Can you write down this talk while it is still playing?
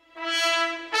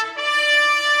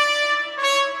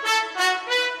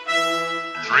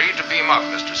Steam up,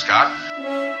 Mr. Scott.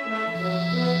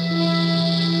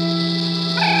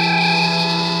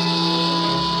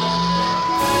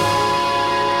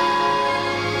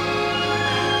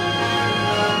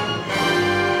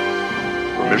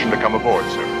 Permission to come aboard,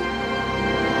 sir.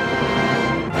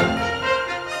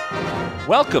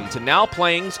 Welcome to Now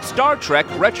Playing's Star Trek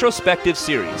Retrospective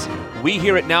Series. We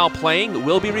here at Now Playing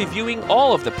will be reviewing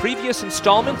all of the previous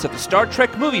installments of the Star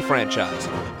Trek movie franchise,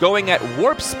 going at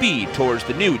warp speed towards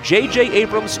the new J.J.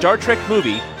 Abrams Star Trek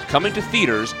movie coming to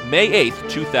theaters May 8th,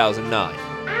 2009.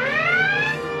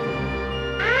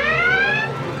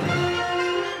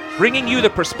 Bringing you the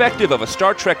perspective of a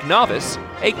Star Trek novice,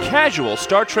 a casual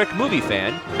Star Trek movie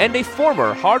fan, and a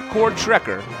former hardcore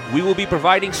Trekker, we will be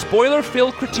providing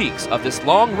spoiler-filled critiques of this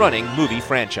long-running movie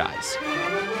franchise.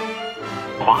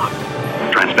 Clock.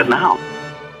 Transmit now.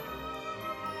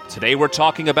 Today we're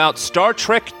talking about Star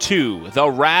Trek II, The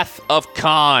Wrath of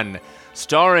Khan,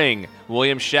 starring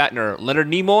William Shatner, Leonard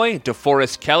Nimoy,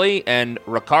 DeForest Kelley, and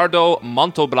Ricardo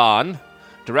Montalban,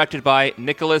 directed by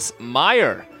Nicholas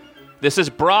Meyer. This is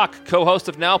Brock, co-host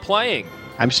of Now Playing.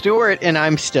 I'm Stuart, and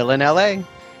I'm still in L.A.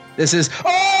 This is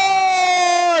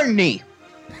Arnie.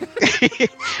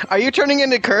 Are you turning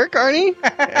into Kirk, Arnie?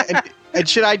 and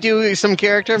should I do some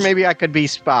character? Maybe I could be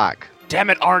Spock. Damn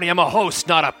it, Arnie, I'm a host,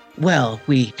 not a... Well,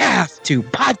 we have to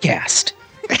podcast.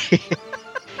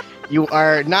 You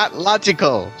are not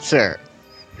logical, sir.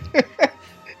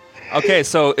 Okay,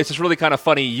 so it's just really kind of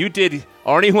funny.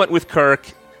 Arnie went with Kirk,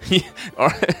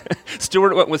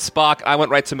 Stuart went with Spock, I went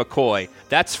right to McCoy.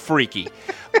 That's freaky.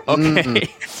 Okay,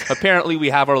 Apparently we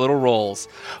have our little roles.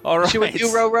 All right. Should we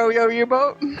do row your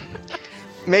boat?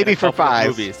 Maybe for 5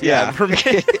 movies. Yeah. For me.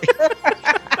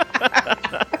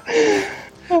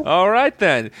 All right,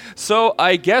 then. So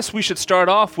I guess we should start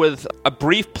off with a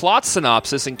brief plot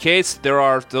synopsis in case there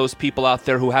are those people out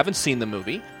there who haven't seen the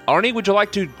movie. Arnie, would you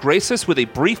like to grace us with a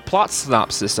brief plot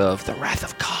synopsis of The Wrath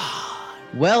of Khan?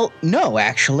 Well, no,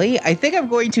 actually. I think I'm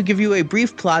going to give you a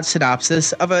brief plot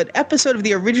synopsis of an episode of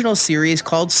the original series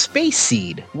called Space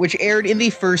Seed, which aired in the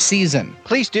first season.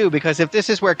 Please do, because if this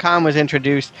is where Khan was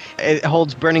introduced, it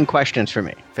holds burning questions for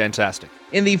me. Fantastic.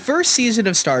 In the first season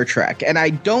of Star Trek, and I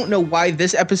don't know why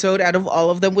this episode out of all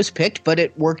of them was picked, but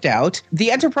it worked out,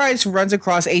 the Enterprise runs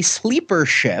across a sleeper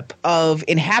ship of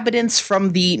inhabitants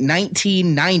from the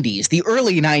 1990s, the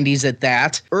early 90s at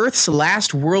that, Earth's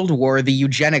last world war, the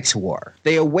Eugenics War.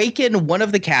 They awaken one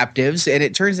of the captives, and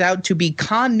it turns out to be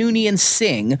Khan Noonien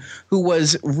Singh, who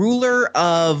was ruler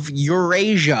of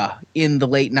Eurasia in the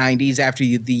late 90s after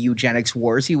the Eugenics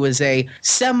Wars. He was a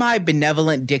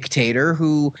semi-benevolent dictator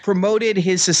who promoted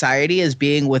his society as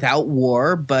being without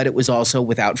war, but it was also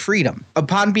without freedom.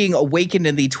 Upon being awakened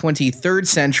in the 23rd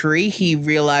century, he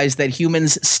realized that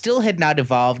humans still had not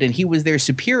evolved, and he was their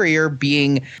superior,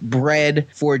 being bred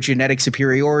for genetic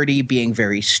superiority, being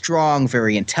very strong,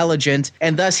 very intelligent,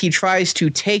 and thus he tries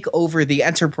to take over the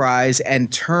Enterprise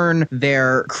and turn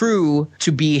their crew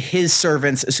to be his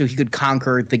servants so he could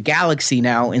conquer the galaxy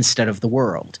now instead of the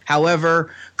world.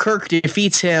 However, Kirk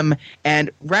defeats him, and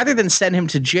rather than send him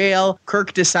to jail,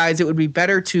 Kirk decides it would be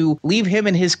better to leave him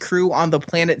and his crew on the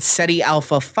planet Ceti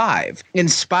Alpha 5.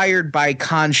 Inspired by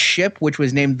Khan's ship, which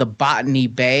was named the Botany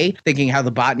Bay, thinking how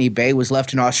the Botany Bay was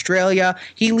left in Australia,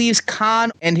 he leaves Khan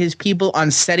and his people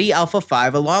on Ceti Alpha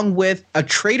 5 along with a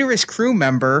traitorous crew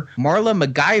member, Marla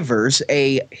McGivers,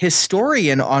 a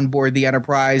historian on board the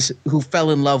Enterprise who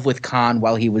fell in love with Khan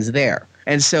while he was there.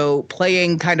 And so,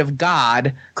 playing kind of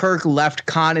God, Kirk left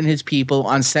Khan and his people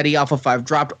on Ceti Alpha 5,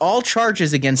 dropped all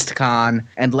charges against Khan,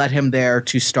 and led him there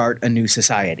to start a new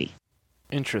society.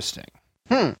 Interesting.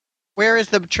 Where is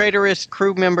the traitorous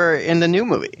crew member in the new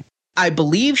movie? I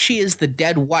believe she is the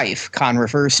dead wife Khan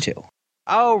refers to.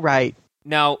 Oh, right.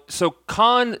 Now, so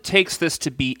Khan takes this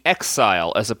to be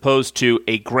exile as opposed to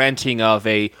a granting of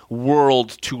a world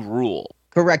to rule.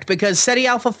 Correct, because Ceti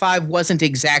Alpha 5 wasn't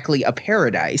exactly a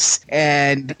paradise,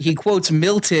 and he quotes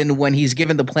Milton when he's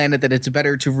given the planet that it's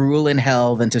better to rule in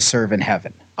hell than to serve in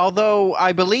heaven. Although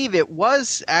I believe it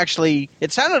was actually,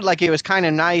 it sounded like it was kind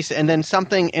of nice, and then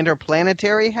something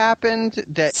interplanetary happened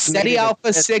that... Ceti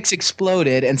Alpha 6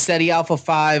 exploded, and Ceti Alpha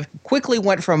 5 quickly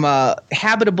went from a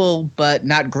habitable but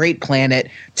not great planet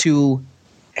to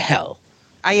hell.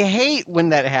 I hate when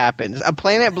that happens. A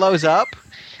planet blows up.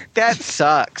 That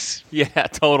sucks. Yeah,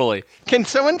 totally. Can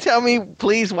someone tell me,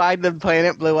 please, why the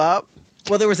planet blew up?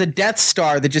 Well, there was a Death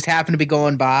Star that just happened to be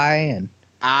going by, and...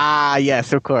 Ah,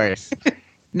 yes, of course.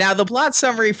 Now, the plot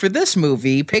summary for this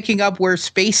movie, picking up where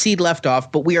Space Seed left off,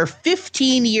 but we are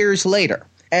 15 years later.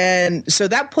 And so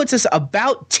that puts us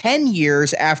about 10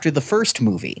 years after the first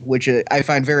movie, which I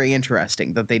find very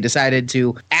interesting that they decided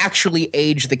to actually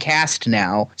age the cast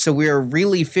now. So we're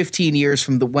really 15 years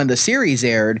from when the series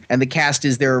aired, and the cast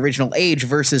is their original age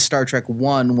versus Star Trek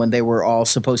 1 when they were all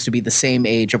supposed to be the same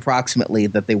age approximately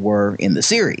that they were in the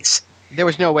series. There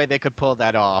was no way they could pull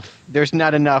that off. There's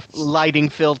not enough lighting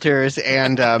filters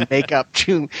and makeup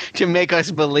to make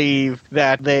us believe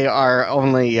that they are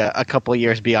only a couple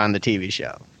years beyond the TV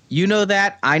show. You know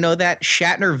that. I know that.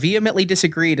 Shatner vehemently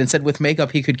disagreed and said with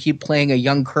makeup he could keep playing a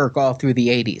young Kirk all through the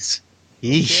 80s.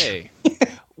 Yeesh.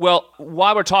 Okay. Well,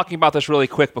 while we're talking about this really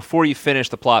quick, before you finish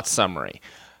the plot summary,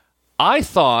 I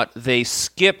thought they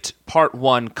skipped part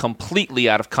 1 completely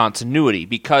out of continuity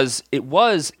because it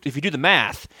was, if you do the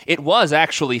math, it was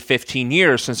actually 15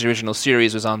 years since the original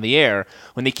series was on the air.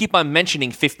 When they keep on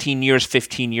mentioning 15 years,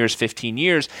 15 years, 15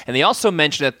 years, and they also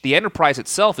mention that the Enterprise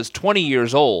itself is 20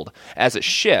 years old as a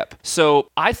ship. So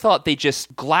I thought they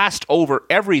just glassed over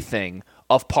everything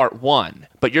of part 1.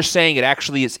 But you're saying it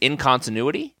actually is in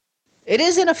continuity? It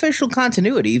is an official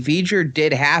continuity. V'ger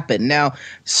did happen. Now,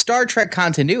 Star Trek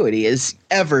continuity is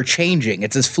ever changing.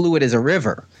 It's as fluid as a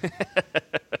river.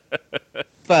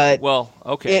 But well,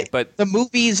 okay, but the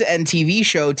movies and TV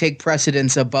show take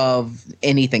precedence above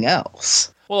anything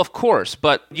else. Well, of course,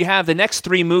 but you have the next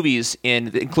 3 movies,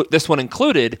 this one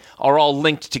included, are all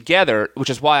linked together, which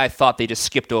is why I thought they just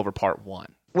skipped over part 1.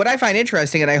 What I find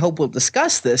interesting, and I hope we'll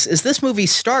discuss this movie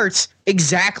starts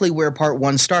exactly where part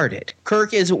 1 started.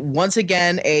 Kirk is once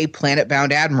again a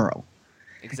planet-bound admiral.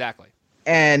 Exactly.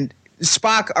 And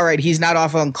Spock, all right, he's not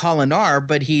off on Kolinar,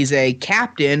 but he's a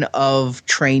captain of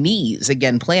trainees,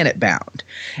 again, planet-bound.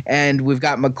 And we've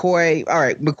got McCoy. All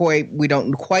right, McCoy, we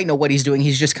don't quite know what he's doing.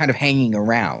 He's just kind of hanging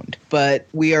around. But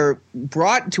we are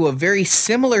brought to a very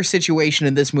similar situation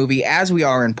in this movie as we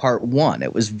are in part 1.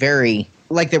 It was very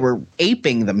like they were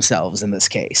aping themselves in this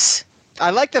case.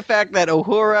 I like the fact that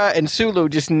Uhura and Sulu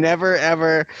just never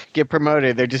ever get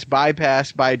promoted. They're just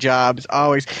bypassed by jobs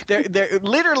always. They're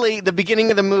literally the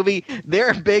beginning of the movie.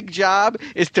 Their big job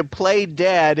is to play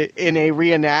dead in a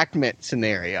reenactment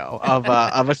scenario of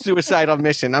a suicidal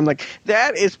mission. I'm like,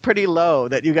 that is pretty low.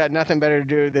 That you got nothing better to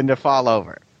do than to fall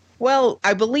over. Well,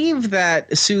 I believe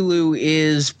that Sulu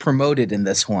is promoted in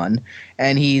this one,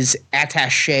 and he's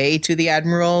attaché to the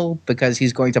Admiral because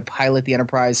he's going to pilot the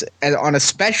Enterprise on a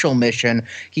special mission.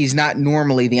 He's not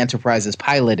normally the Enterprise's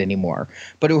pilot anymore.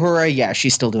 But Uhura, yeah,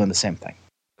 she's still doing the same thing.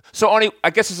 So, Arnie, I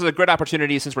guess this is a great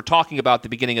opportunity since we're talking about the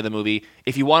beginning of the movie.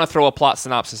 If you want to throw a plot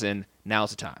synopsis in,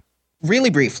 now's the time. Really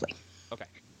briefly. Okay.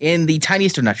 In the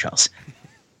tiniest of nutshells.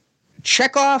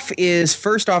 Chekhov is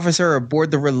first officer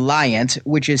aboard the Reliant,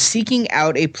 which is seeking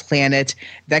out a planet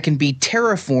that can be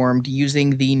terraformed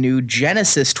using the new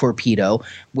Genesis torpedo,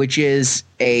 which is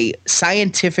a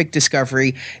scientific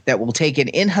discovery that will take an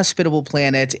inhospitable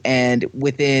planet and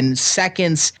within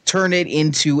seconds turn it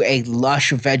into a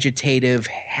lush, vegetative,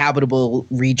 habitable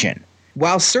region.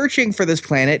 While searching for this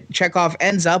planet, Chekhov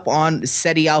ends up on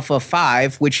Ceti Alpha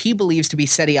 5, which he believes to be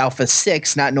Ceti Alpha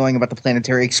 6, not knowing about the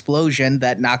planetary explosion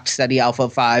that knocked Ceti Alpha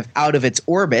 5 out of its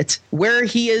orbit, where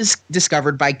he is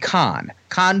discovered by Khan.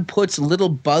 Khan puts little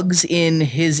bugs in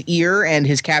his ear and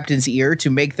his captain's ear to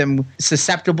make them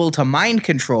susceptible to mind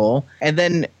control, and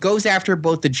then goes after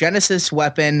both the Genesis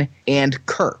weapon and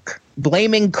Kirk,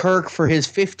 blaming Kirk for his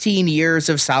 15 years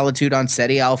of solitude on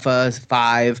Ceti Alpha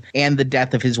 5 and the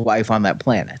death of his wife on that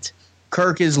planet.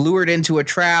 Kirk is lured into a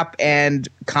trap, and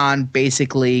Khan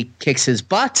basically kicks his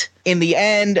butt. In the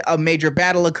end, a major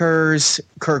battle occurs.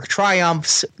 Kirk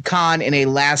triumphs. Khan, in a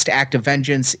last act of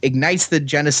vengeance, ignites the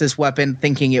Genesis weapon,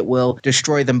 thinking it will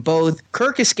destroy them both.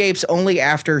 Kirk escapes only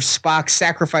after Spock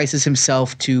sacrifices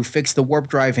himself to fix the warp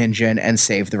drive engine and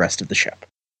save the rest of the ship.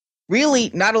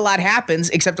 Really, not a lot happens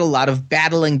except a lot of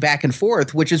battling back and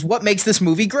forth, which is what makes this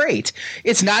movie great.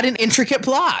 It's not an intricate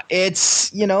plot. It's,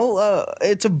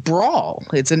 it's a brawl.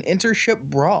 It's an intership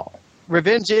brawl.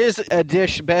 Revenge is a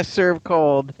dish best served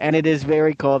cold, and it is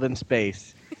very cold in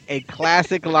space. A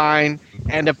classic line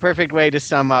and a perfect way to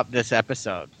sum up this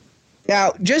episode.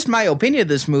 Now, just my opinion of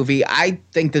this movie, I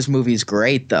think this movie is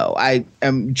great, though. I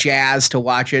am jazzed to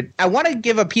watch it. I want to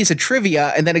give a piece of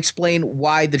trivia and then explain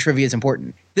why the trivia is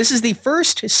important. This is the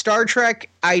first Star Trek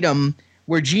item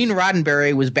where Gene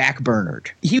Roddenberry was backburnered.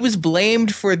 He was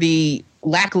blamed for the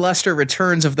lackluster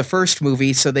returns of the first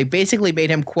movie, so they basically made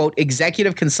him, quote,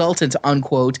 executive consultant,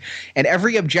 unquote, and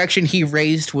every objection he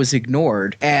raised was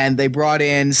ignored. And they brought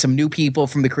in some new people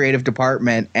from the creative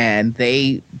department, and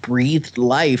they breathed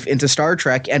life into Star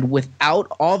Trek, and without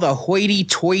all the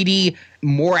hoity-toity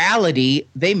morality,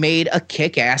 they made a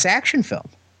kick-ass action film.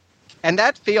 And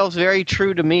that feels very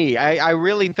true to me. I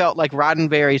really felt like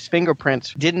Roddenberry's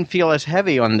fingerprints didn't feel as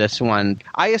heavy on this one.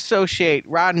 I associate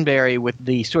Roddenberry with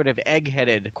the sort of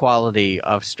egg-headed quality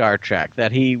of Star Trek,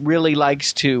 that he really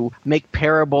likes to make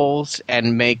parables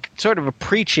and make sort of a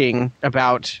preaching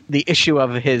about the issue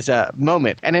of his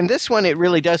moment. And in this one, it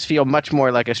really does feel much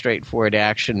more like a straightforward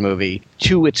action movie.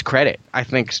 To its credit, I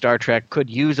think Star Trek could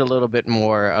use a little bit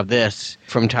more of this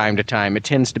from time to time. It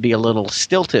tends to be a little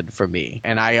stilted for me,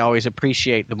 and I always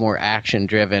appreciate the more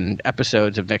action-driven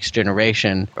episodes of Next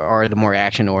Generation or the more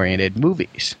action-oriented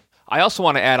movies. I also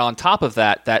want to add on top of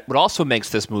that what also makes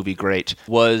this movie great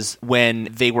was when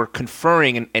they were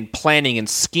conferring and planning and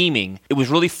scheming. It was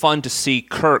really fun to see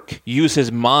Kirk use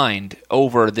his mind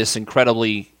over this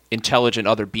incredibly intelligent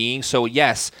other being. So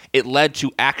yes, it led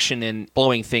to action and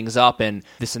blowing things up and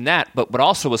this and that. But what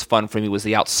also was fun for me was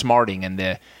the outsmarting and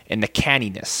the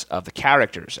canniness of the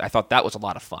characters. I thought that was a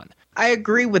lot of fun. I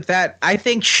agree with that. I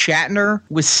think Shatner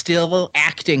was still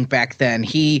acting back then.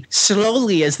 He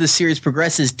slowly, as the series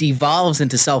progresses, devolves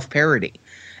into self-parody.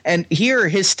 And here,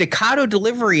 his staccato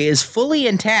delivery is fully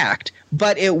intact,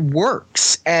 but it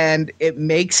works, and it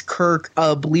makes Kirk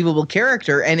a believable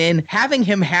character. And in having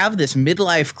him have this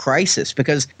midlife crisis,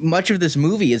 because much of this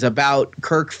movie is about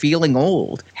Kirk feeling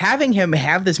old, having him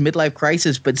have this midlife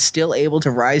crisis but still able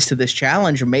to rise to this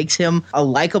challenge makes him a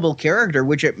likable character,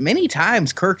 which at many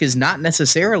times Kirk is not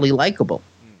necessarily likable.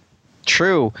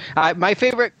 True. My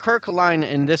favorite Kirk line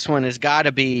in this one has got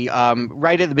to be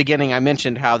right at the beginning. I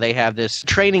mentioned how they have this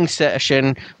training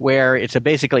session where it's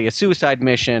basically a suicide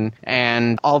mission,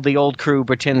 and all the old crew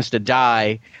pretends to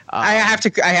die. I have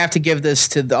to give this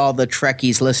to all the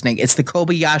Trekkies listening. It's the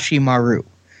Kobayashi Maru.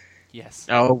 Yes.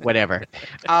 Oh, whatever.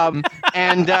 And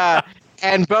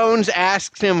Bones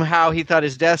asks him how he thought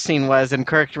his death scene was, and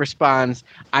Kirk responds,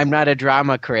 "I'm not a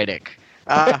drama critic."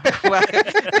 Well,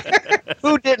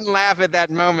 who didn't laugh at that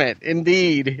moment?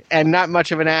 Indeed. And not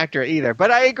much of an actor either.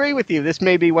 But I agree with you. This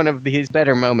may be one of his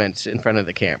better moments in front of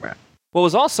the camera. What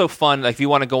was also fun, like if you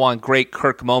want to go on great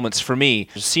Kirk moments for me,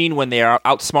 the scene when they are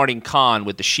outsmarting Khan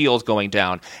with the shields going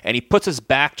down, and he puts his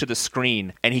back to the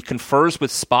screen, and he confers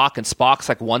with Spock, and Spock's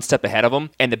like one step ahead of him,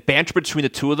 and the banter between the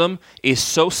two of them is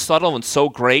so subtle and so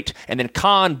great, and then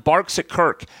Khan barks at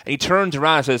Kirk, and he turns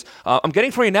around and says, I'm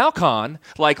getting for you now, Khan,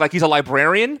 like he's a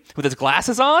librarian with his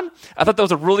glasses on. I thought that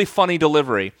was a really funny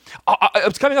delivery.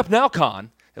 It's coming up now,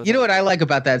 Khan. You know what I like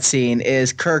about that scene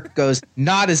is Kirk goes,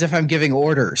 "Not as if I'm giving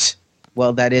orders."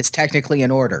 Well, that is technically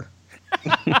an order.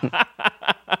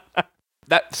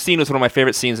 That scene was one of my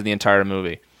favorite scenes in the entire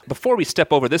movie. Before we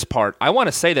step over this part, I want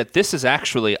to say that this is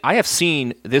actually, I have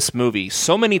seen this movie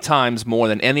so many times more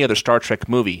than any other Star Trek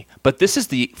movie, but this is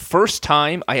the first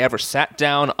time I ever sat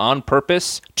down on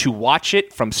purpose to watch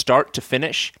it from start to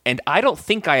finish, and I don't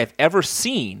think I have ever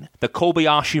seen the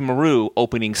Kobayashi Maru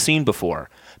opening scene before.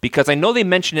 Because I know they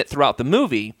mention it throughout the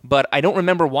movie, but I don't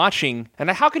remember watching. And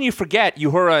how can you forget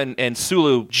Uhura and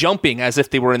Sulu jumping as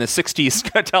if they were in the 60s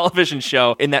television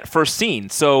show in that first scene?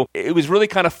 So it was really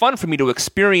kind of fun for me to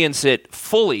experience it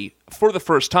fully for the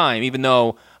first time, even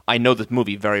though I know the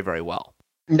movie very, very well.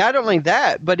 Not only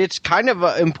that, but it's kind of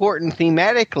important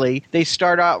thematically. They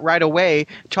start out right away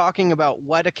talking about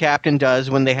what a captain does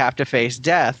when they have to face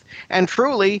death. And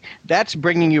truly, that's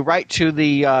bringing you right to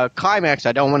the climax.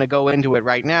 I don't want to go into it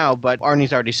right now, but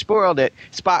Arnie's already spoiled it.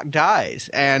 Spock dies.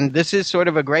 And this is sort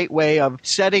of a great way of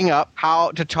setting up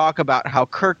how to talk about how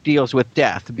Kirk deals with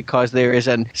death, because there is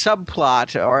a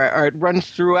subplot, or it runs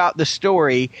throughout the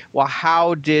story. Well,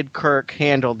 how did Kirk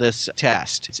handle this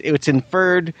test? It's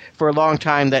inferred for a long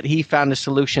time that he found a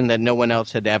solution that no one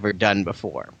else had ever done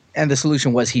before. And the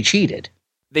solution was he cheated.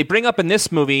 They bring up in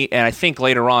this movie, and I think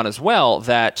later on as well,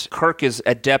 that Kirk is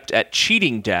adept at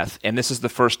cheating death, and this is the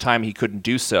first time he couldn't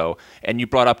do so. And you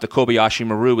brought up the Kobayashi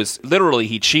Maru is literally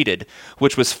he cheated,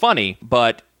 which was funny,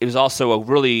 but it was also a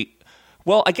really...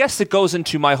 Well, I guess it goes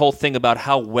into my whole thing about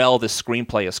how well the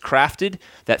screenplay is crafted,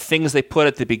 that things they put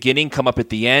at the beginning come up at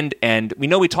the end, and we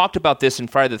know we talked about this in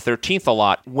Friday the 13th a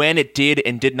lot, when it did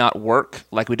and did not work,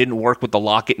 like we didn't work with the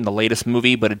locket in the latest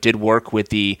movie, but it did work with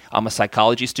the I'm a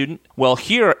psychology student. Well,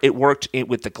 here it worked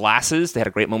with the glasses. They had a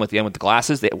great moment at the end with the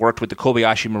glasses. It worked with the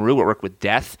Kobayashi Maru. It worked with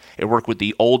death. It worked with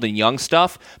the old and young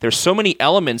stuff. There's so many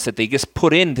elements that they just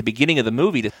put in at the beginning of the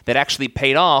movie that actually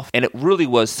paid off, and it really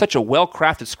was such a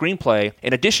well-crafted screenplay.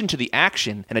 In addition to the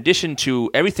action, in addition to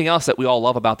everything else that we all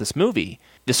love about this movie,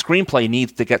 the screenplay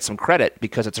needs to get some credit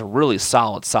because it's a really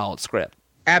solid script.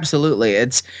 Absolutely.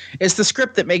 It's the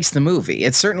script that makes the movie.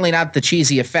 It's certainly not the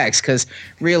cheesy effects, because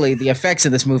really the effects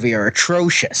in this movie are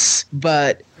atrocious,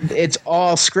 but it's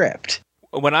all script.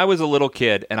 When I was a little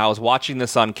kid and I was watching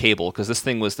this on cable, because this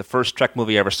thing was the first Trek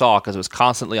movie I ever saw because it was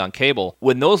constantly on cable,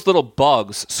 when those little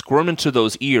bugs squirm into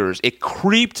those ears, it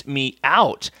creeped me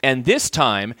out. And this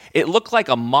time, it looked like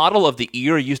a model of the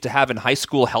ear you used to have in high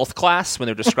school health class when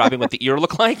they're describing what the ear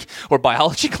looked like, or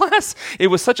biology class. It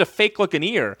was such a fake-looking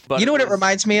ear. But you know what it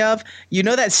reminds me of? You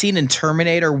know that scene in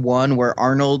Terminator 1 where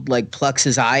Arnold plucks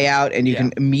his eye out and you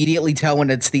can immediately tell when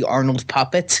it's the Arnold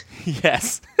puppet?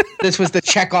 Yes. This was the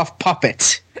Chekhov puppet.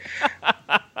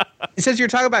 It says you're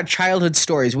talking about childhood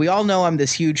stories. We all know I'm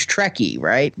this huge Trekkie,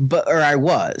 right? Or I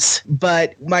was.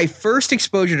 But my first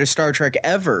exposure to Star Trek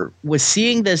ever was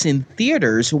seeing this in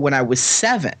theaters when I was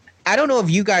 7. I don't know if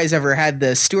you guys ever had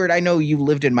this. Stuart, I know you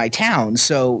lived in my town,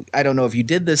 so I don't know if you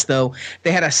did this, though.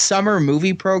 They had a summer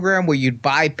movie program where you'd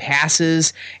buy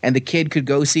passes and the kid could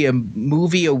go see a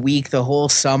movie a week the whole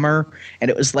summer, and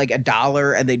it was like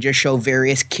 $1, and they just show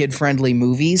various kid-friendly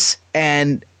movies.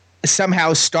 And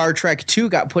somehow Star Trek 2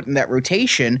 got put in that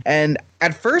rotation, and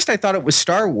at first I thought it was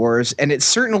Star Wars, and it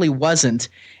certainly wasn't,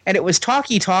 and it was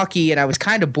talkie-talkie, and I was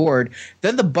kind of bored.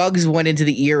 Then the bugs went into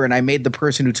the ear, and I made the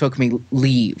person who took me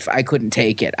leave. I couldn't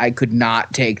take it. I could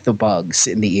not take the bugs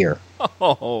in the ear.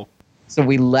 Oh. So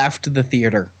we left the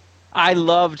theater. I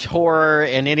loved horror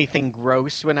and anything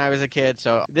gross when I was a kid,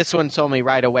 so this one sold me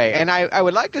right away. And I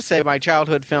would like to say my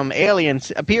childhood film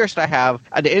Aliens appears to have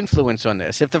an influence on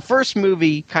this. If the first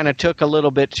movie kind of took a little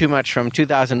bit too much from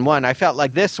 2001, I felt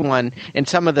like this one, in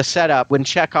some of the setup, when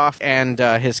Chekhov and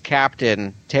his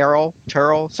captain, Tyrell,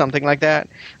 something like that.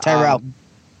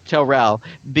 Tyrell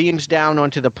beams down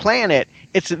onto the planet,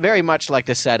 it's very much like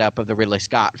the setup of the Ridley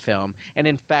Scott film. And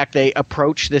in fact, they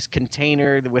approach this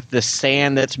container with the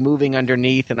sand that's moving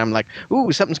underneath, and I'm like,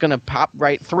 ooh, something's going to pop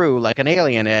right through like an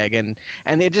alien egg. And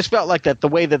it just felt like that the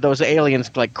way that those aliens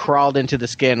crawled into the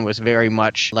skin was very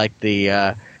much like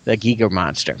the Giger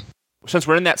monster. Since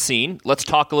we're in that scene, let's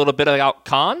talk a little bit about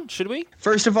Khan, should we?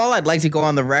 First of all, I'd like to go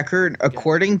on the record.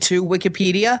 According to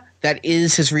Wikipedia, that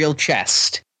is his real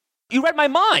chest. You read my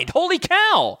mind. Holy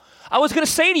cow. I was going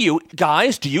to say to you,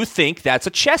 guys, do you think that's a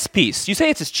chest piece? You say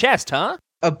it's his chest, huh?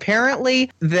 Apparently,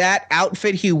 that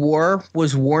outfit he wore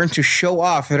was worn to show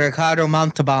off Ricardo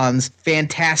Montalban's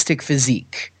fantastic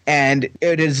physique. And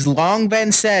it has long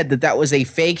been said that that was a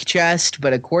fake chest,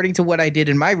 but according to what I did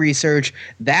in my research,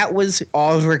 that was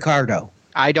all Ricardo.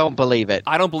 I don't believe it.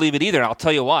 I don't believe it either. I'll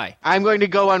tell you why. I'm going to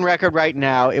go on record right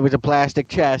now. It was a plastic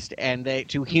chest, and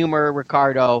to humor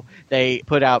Ricardo, they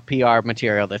put out PR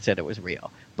material that said it was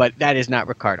real. But that is not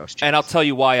Ricardo's chest. And I'll tell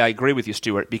you why I agree with you,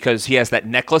 Stuart, because he has that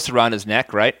necklace around his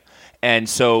neck, right? And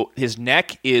so his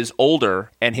neck is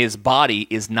older and his body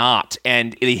is not.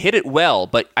 And they hit it well,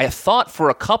 but I thought for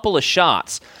a couple of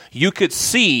shots, you could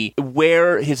see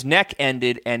where his neck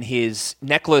ended and his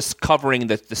necklace covering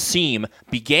the seam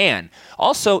began.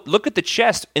 Also, look at the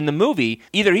chest in the movie.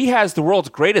 Either he has the world's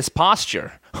greatest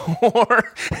posture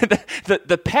or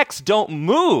the pecs don't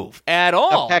move at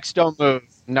all. The pecs don't move.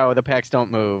 No, the pecs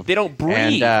don't move. They don't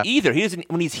breathe either. He doesn't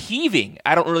when he's heaving.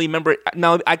 I don't really remember.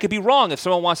 Now, I could be wrong if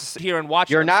someone wants to sit here and watch.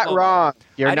 You're not wrong.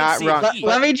 You're not wrong.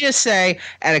 Let me just say,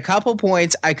 at a couple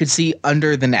points, I could see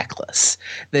under the necklace.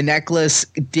 The necklace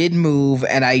did move,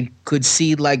 and I could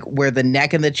see where the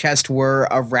neck and the chest were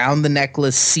around the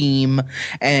necklace seam.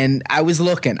 And I was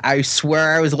looking. I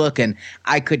swear I was looking.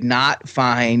 I could not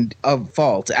find a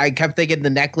fault. I kept thinking the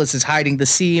necklace is hiding the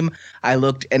seam. I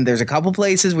looked, and there's a couple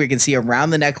places where you can see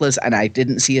around the necklace, and I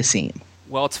didn't see a seam.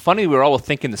 Well, it's funny we're all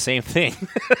thinking the same thing.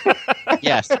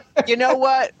 Yes. You know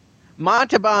what?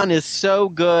 Montalban is so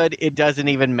good, it doesn't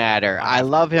even matter. I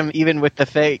love him even with the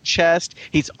fake chest.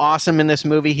 He's awesome in this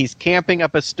movie. He's camping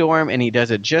up a storm, and he does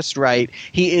it just right.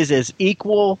 He is as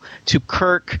equal to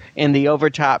Kirk in the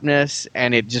overtopness,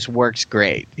 and it just works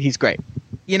great. He's great.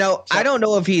 You know, I don't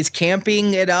know if he's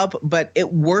camping it up, but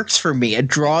it works for me. It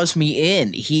draws me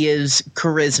in. He is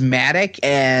charismatic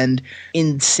and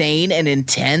insane and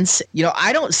intense. You know,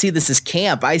 I don't see this as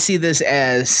camp. I see this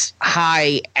as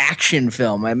high action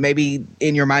film. And maybe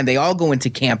in your mind, they all go into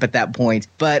camp at that point.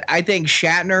 But I think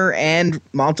Shatner and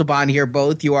Montalban here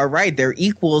both, you are right. They're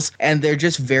equals, and they're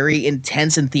just very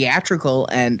intense and theatrical.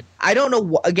 And I don't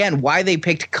know, again, why they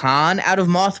picked Khan out of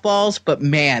Mothballs, but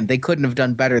man, they couldn't have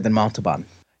done better than Montalban.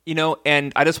 You know,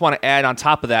 and I just want to add on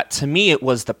top of that, to me, it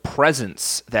was the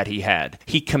presence that he had.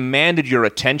 He commanded your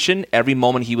attention every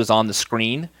moment he was on the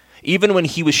screen, even when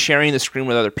he was sharing the screen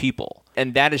with other people.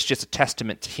 And that is just a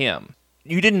testament to him.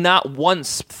 You did not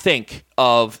once think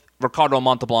of Ricardo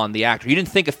Montalban, the actor. You didn't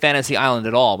think of Fantasy Island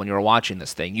at all when you were watching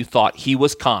this thing. You thought he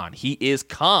was Khan. He is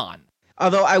Khan.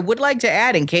 Although I would like to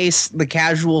add, in case the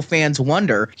casual fans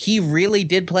wonder, he really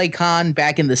did play Khan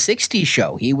back in the 60s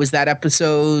show. He was that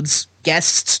episode's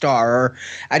guest star.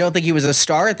 I don't think he was a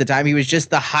star at the time. He was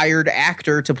just the hired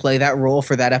actor to play that role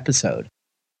for that episode.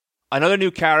 Another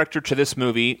new character to this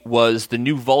movie was the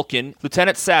new Vulcan,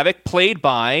 Lieutenant Saavik, played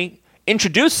by,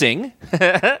 introducing,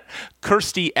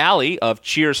 Kirstie Alley of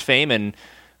Cheers fame and,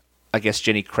 I guess,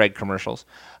 Jenny Craig commercials.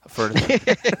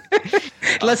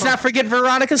 Let's not forget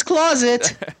Veronica's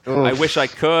Closet. I wish I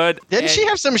could. Didn't she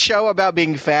have some show about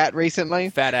being fat recently?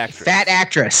 Fat actress. Fat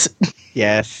actress.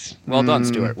 Yes. Well done,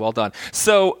 Stuart. Well done.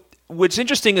 So what's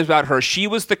interesting about her, she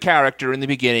was the character in the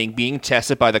beginning being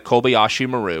tested by the Kobayashi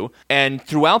Maru, and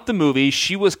throughout the movie,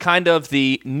 she was kind of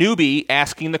the newbie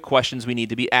asking the questions we need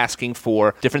to be asking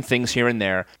for different things here and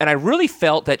there. And I really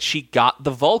felt that she got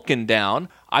the Vulcan down.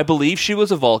 I believe she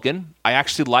was a Vulcan. I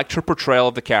actually liked her portrayal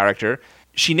of the character.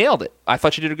 She nailed it. I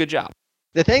thought she did a good job.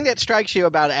 The thing that strikes you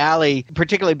about Allie,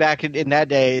 particularly back in that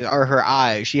day, are her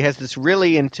eyes. She has this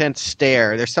really intense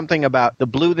stare. There's something about the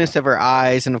blueness of her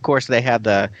eyes, and of course they have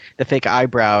the fake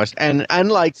eyebrows. And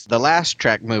unlike the last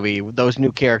Trek movie, those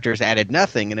new characters added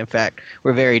nothing, and in fact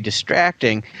were very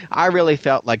distracting. I really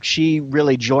felt like she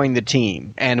really joined the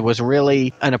team and was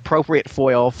really an appropriate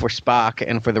foil for Spock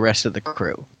and for the rest of the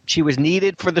crew. She was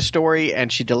needed for the story,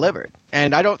 and she delivered.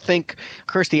 And I don't think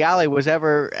Kirstie Alley was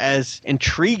ever as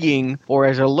intriguing or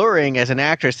as alluring as an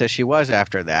actress as she was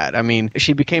after that. I mean,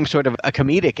 she became sort of a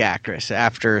comedic actress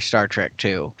after Star Trek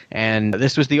II. And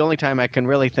this was the only time I can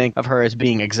really think of her as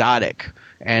being exotic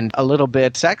and a little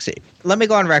bit sexy. Let me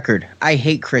go on record. I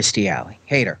hate Kirstie Alley.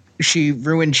 Hate her. She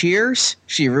ruined Cheers.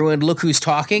 She ruined Look Who's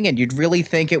Talking, and you'd really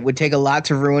think it would take a lot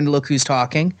to ruin Look Who's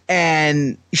Talking.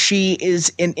 And she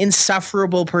is an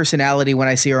insufferable personality when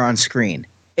I see her on screen,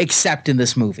 except in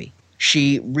this movie.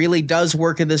 She really does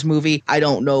work in this movie. I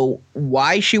don't know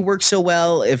why she works so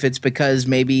well, if it's because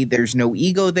maybe there's no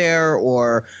ego there,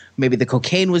 or maybe the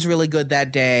cocaine was really good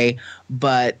that day,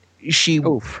 but she...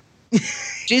 Oof.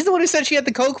 She's the one who said she had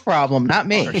the coke problem, not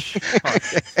me.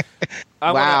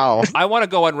 I want to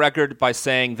go on record by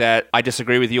saying that I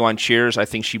disagree with you on Cheers. I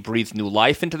think she breathed new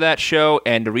life into that show,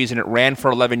 and the reason it ran for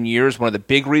 11 years, one of the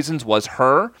big reasons was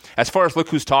her. As far as Look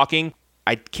Who's Talking,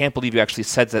 I can't believe you actually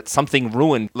said that something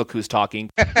ruined Look Who's Talking.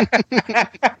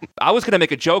 I was going to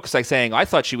make a joke by saying I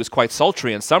thought she was quite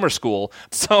sultry in summer school,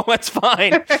 so that's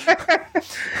fine.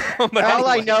 All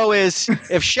I know is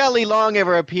if Shelley Long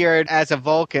ever appeared as a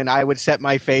Vulcan, I would set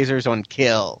my phasers on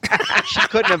kill. She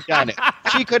couldn't have done it.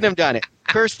 She couldn't have done it.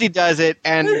 Kirstie does it,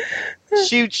 and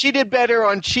she did better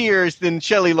on Cheers than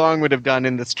Shelley Long would have done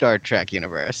in the Star Trek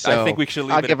universe. So I think we should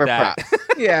leave I'll it give at her that.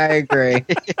 props. Yeah, I agree.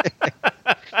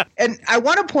 And I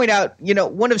want to point out,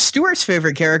 one of Stuart's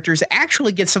favorite characters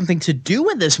actually gets something to do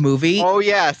in this movie. Oh,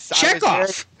 yes.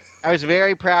 Chekhov. I was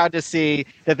very proud to see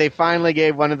that they finally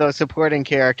gave one of those supporting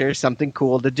characters something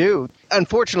cool to do.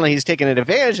 Unfortunately, he's taken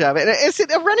advantage of it. And is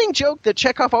it a running joke that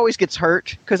Chekhov always gets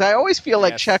hurt? Because I always feel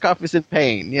like Chekhov is in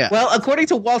pain. Yeah. Well, according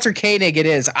to Walter Koenig, it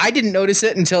is. I didn't notice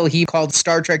it until he called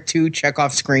Star Trek II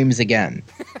Chekhov Screams Again.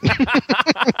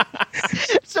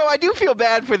 So I do feel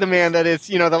bad for the man that it's,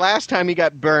 the last time he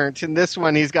got burnt, and this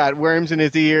one he's got worms in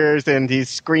his ears and he's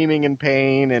screaming in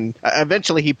pain, and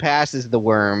eventually he passes the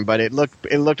worm, but it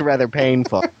looked rather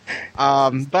painful.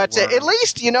 But at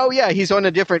least, he's on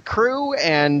a different crew,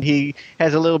 and he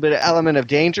has a little bit of element of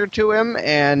danger to him,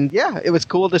 and yeah, it was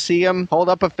cool to see him hold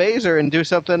up a phaser and do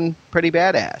something pretty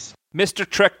badass. Mr.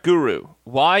 Trek Guru,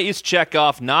 why is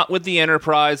Chekhov not with the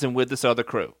Enterprise and with this other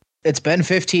crew? It's been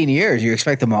 15 years. You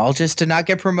expect them all just to not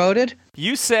get promoted?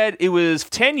 You said it was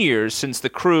 10 years since the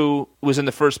crew was in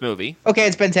the first movie. Okay,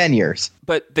 it's been 10 years.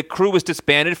 But the crew was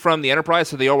disbanded from the Enterprise,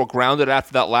 so they all were grounded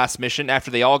after that last mission. After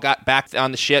they all got back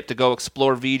on the ship to go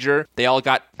explore V'Ger, they all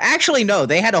got... Actually, no.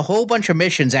 They had a whole bunch of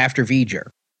missions after V'Ger.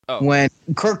 Oh. When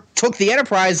Kirk took the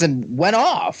Enterprise and went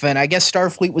off, and I guess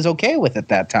Starfleet was okay with it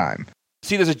that time.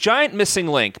 See, there's a giant missing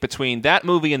link between that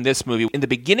movie and this movie. In the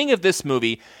beginning of this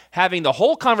movie, having the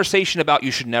whole conversation about you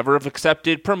should never have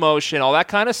accepted promotion, all that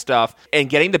kind of stuff,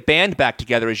 and getting the band back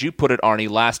together, as you put it, Arnie,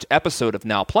 last episode of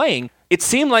Now Playing, it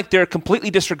seemed like they're completely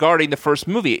disregarding the first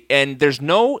movie, and there's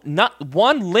not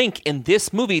one link in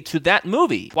this movie to that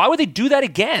movie. Why would they do that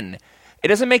again? It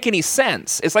doesn't make any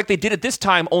sense. It's like they did it this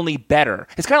time, only better.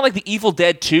 It's kind of like the Evil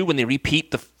Dead 2 when they repeat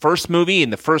the first movie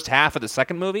in the first half of the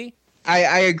second movie.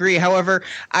 I agree. However,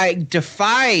 I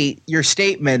defy your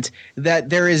statement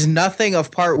that there is nothing of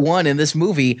part one in this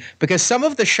movie, because some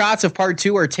of the shots of part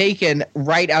two are taken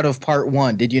right out of part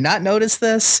one. Did you not notice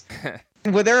this?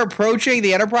 When they're approaching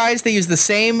the Enterprise, they use the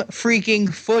same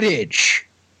freaking footage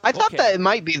I thought that it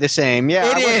might be the same.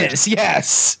 Yeah, It is,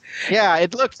 yes. Yeah,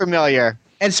 it looked familiar.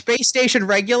 And Space Station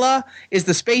Regula is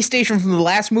the space station from the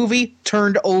last movie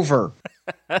turned over.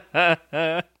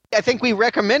 I think we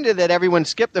recommended that everyone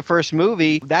skip the first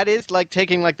movie. That is like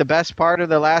taking like the best part of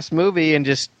the last movie and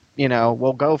just,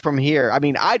 we'll go from here. I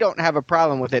mean, I don't have a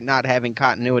problem with it not having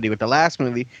continuity with the last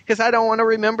movie because I don't want to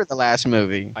remember the last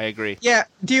movie. I agree. Yeah.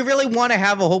 Do you really want to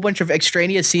have a whole bunch of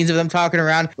extraneous scenes of them talking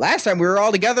around? Last time we were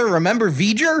all together, remember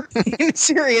V'ger?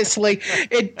 Seriously,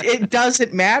 it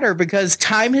doesn't matter because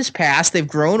time has passed. They've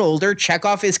grown older.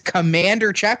 Chekhov is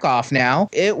Commander Chekhov now.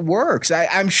 It works.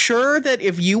 I'm sure that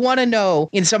if you want to know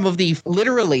in some of the,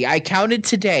 literally, I counted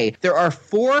today, there are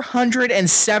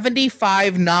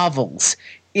 475 novels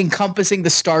encompassing the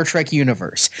Star Trek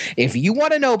universe. If you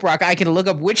want to know, Brock, I can look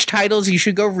up which titles you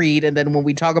should go read, and then when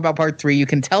we talk about part 3, you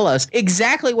can tell us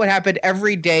exactly what happened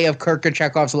every day of Kirk and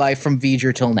Chekhov's life from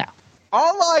V'ger till now.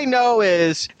 All I know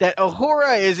is that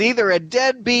Uhura is either a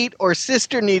deadbeat or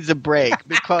Sister needs a break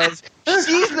because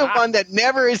she's the one that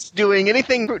never is doing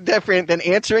anything different than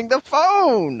answering the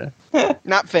phone.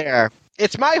 Not fair.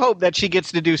 It's my hope that she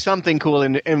gets to do something cool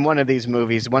in one of these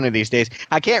movies one of these days.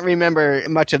 I can't remember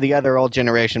much of the other old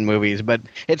generation movies, but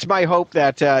it's my hope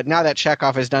that now that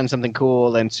Chekhov has done something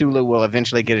cool and Sulu will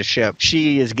eventually get a ship,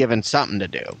 she is given something to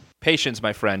do. Patience,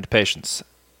 my friend, patience.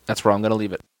 That's where I'm going to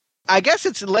leave it. I guess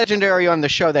it's legendary on the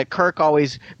show that Kirk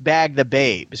always bagged the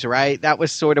babes, right? That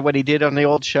was sort of what he did on the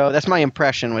old show. That's my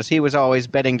impression, was he was always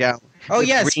betting down. Oh,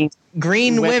 yes.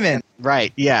 Green women.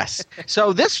 Right, yes.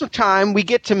 So this time we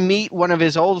get to meet one of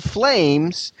his old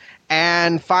flames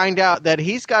and find out that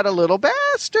he's got a little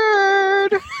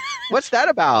bastard. What's that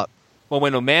about? Well,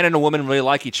 when a man and a woman really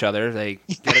like each other, they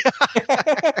get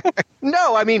it.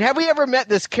 No, I mean, have we ever met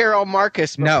this Carol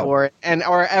Marcus before? No.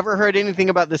 Or ever heard anything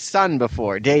about the son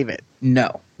before, David?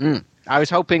 No. I was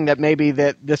hoping that maybe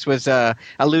that this was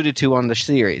alluded to on the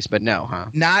series, but no, huh?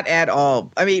 Not at all.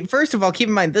 I mean, first of all, keep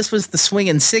in mind, this was the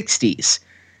swinging 60s.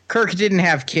 Kirk didn't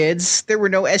have kids. There were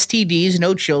no STDs,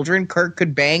 no children. Kirk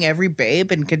could bang every babe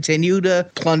and continue to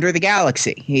plunder the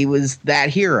galaxy. He was that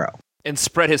hero. And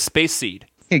spread his space seed.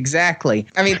 Exactly.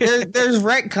 I mean, there's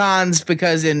retcons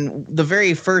because in the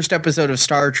very first episode of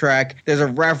Star Trek, there's a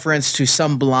reference to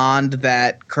some blonde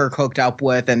that Kirk hooked up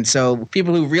with, and so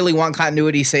people who really want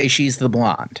continuity say she's the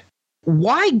blonde.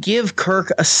 Why give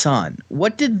Kirk a son?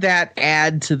 What did that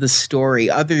add to the story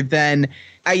other than,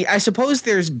 I suppose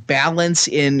there's balance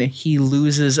in he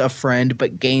loses a friend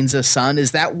but gains a son.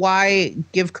 Is that why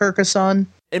give Kirk a son?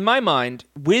 In my mind,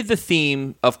 with the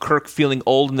theme of Kirk feeling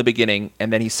old in the beginning,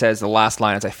 and then he says the last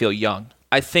line is, I feel young,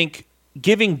 I think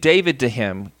giving David to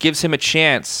him gives him a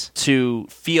chance to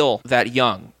feel that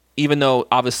young, even though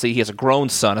obviously he has a grown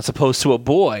son as opposed to a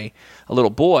little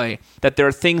boy, that there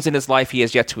are things in his life he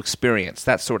has yet to experience,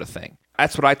 that sort of thing.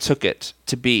 That's what I took it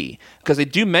to be. Because they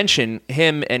do mention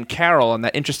him and Carol in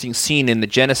that interesting scene in the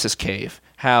Genesis cave,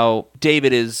 how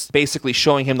David is basically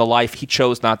showing him the life he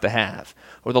chose not to have,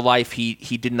 or the life he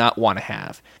did not want to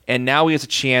have. And now he has a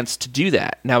chance to do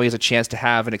that. Now he has a chance to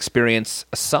have and experience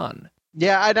a son.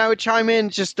 Yeah, and I would chime in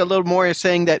just a little more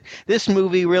saying that this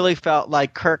movie really felt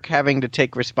like Kirk having to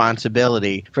take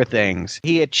responsibility for things.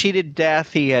 He had cheated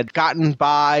death. He had gotten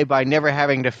by never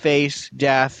having to face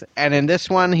death. And in this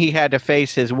one, he had to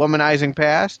face his womanizing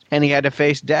past, and he had to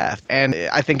face death. And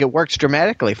I think it works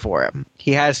dramatically for him.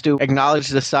 He has to acknowledge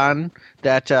the son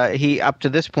that he, up to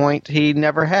this point, he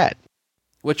never had.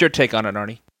 What's your take on it,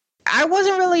 Arnie? I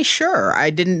wasn't really sure. I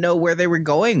didn't know where they were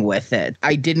going with it.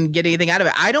 I didn't get anything out of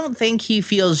it. I don't think he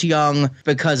feels young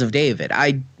because of David.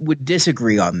 I would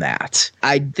disagree on that.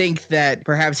 I think that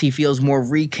perhaps he feels more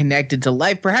reconnected to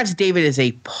life. Perhaps David is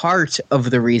a part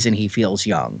of the reason he feels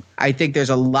young. I think there's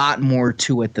a lot more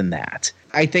to it than that.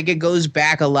 I think it goes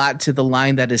back a lot to the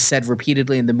line that is said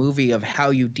repeatedly in the movie of how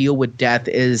you deal with death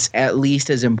is at least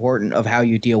as important of how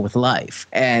you deal with life.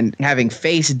 And having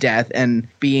faced death and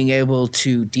being able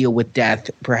to deal with death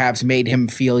perhaps made him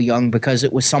feel young because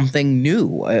it was something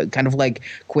new, kind of like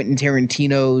Quentin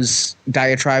Tarantino's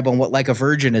diatribe on what Like a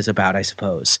Virgin is about, I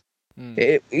suppose.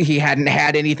 He hadn't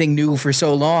had anything new for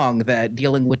so long that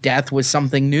dealing with death was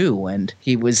something new, and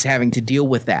he was having to deal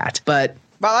with that. But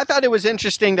well, I thought it was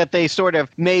interesting that they sort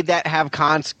of made that have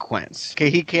consequence.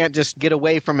 Okay, he can't just get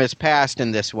away from his past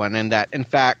in this one, and that, in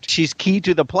fact, she's key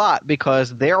to the plot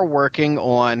because they're working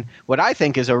on what I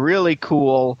think is a really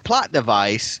cool plot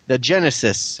device, the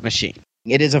Genesis machine.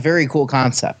 It is a very cool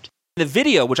concept. The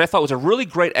video, which I thought was a really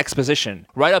great exposition,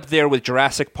 right up there with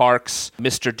Jurassic Park's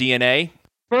Mr. DNA.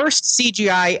 First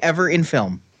CGI ever in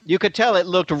film. You could tell it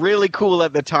looked really cool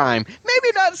at the time.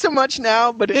 Maybe not so much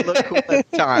now, but it looked cool at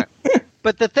the time.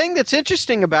 But the thing that's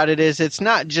interesting about it is it's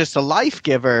not just a life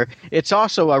giver, it's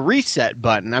also a reset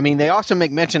button. I mean, they also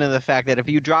make mention of the fact that if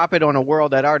you drop it on a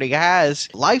world that already has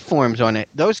life forms on it,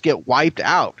 those get wiped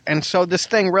out. And so this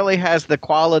thing really has the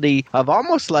quality of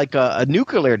almost like a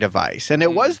nuclear device. And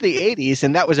it was the 80s,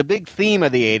 and that was a big theme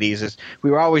of the 80s, is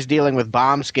we were always dealing with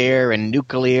bomb scare and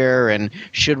nuclear and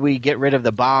should we get rid of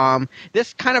the bomb.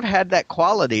 This kind of had that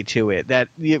quality to it, that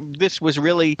this was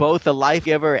really both a life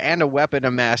giver and a weapon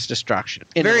of mass destruction.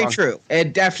 Very true.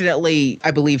 It definitely,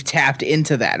 I believe, tapped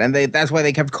into that. And that's why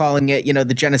they kept calling it,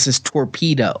 the Genesis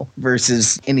torpedo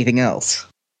versus anything else.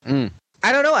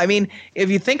 I don't know. I mean,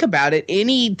 if you think about it,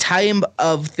 any type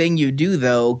of thing you do,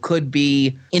 though, could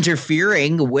be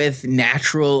interfering with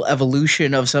natural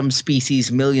evolution of some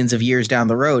species millions of years down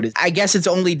the road. I guess it's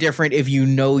only different if you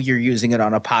know you're using it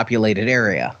on a populated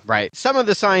area. Right. Some of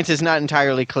the science is not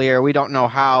entirely clear. We don't know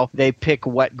how they pick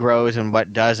what grows and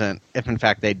what doesn't, if in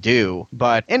fact they do.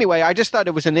 But anyway, I just thought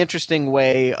it was an interesting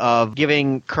way of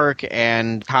giving Kirk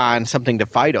and Khan something to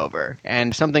fight over,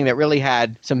 and something that really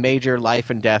had some major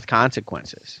life and death consequences.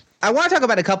 I want to talk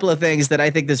about a couple of things that I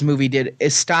think this movie did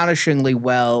astonishingly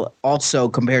well also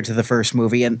compared to the first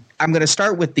movie, and I'm going to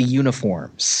start with the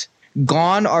uniforms.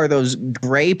 Gone are those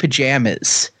gray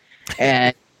pajamas,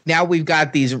 and now we've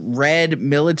got these red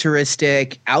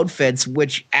militaristic outfits,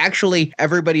 which actually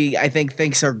everybody, I think,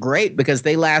 thinks are great because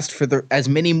they last for as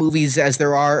many movies as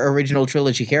there are original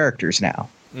trilogy characters now.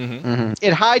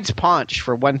 It hides paunch,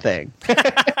 for one thing.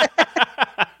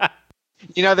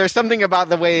 There's something about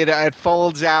the way it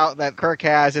folds out that Kirk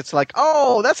has. It's like,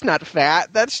 oh, that's not fat.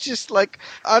 That's just like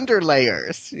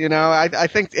underlayers. I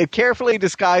think it carefully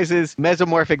disguises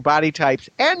mesomorphic body types.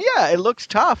 And yeah, it looks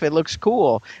tough. It looks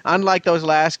cool. Unlike those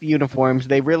last uniforms,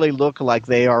 they really look like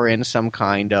they are in some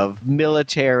kind of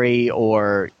military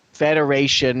or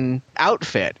Federation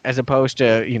outfit as opposed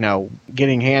to,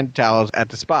 getting hand towels at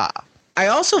the spa. I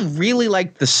also really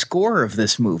liked the score of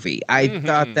this movie. I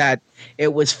thought that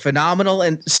it was phenomenal.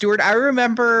 And Stuart, I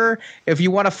remember, if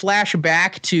you want to flash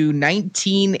back to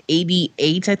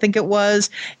 1988, I think it was,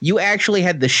 you actually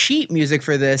had the sheet music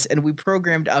for this, and we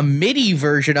programmed a MIDI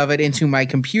version of it into my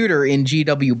computer in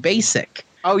GW Basic.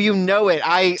 Oh, you know it.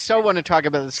 I so want to talk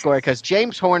about the score because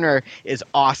James Horner is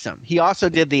awesome. He also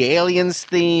did the Aliens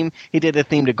theme. He did the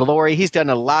theme to Glory. He's done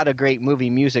a lot of great movie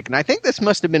music, and I think this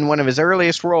must have been one of his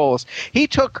earliest roles. He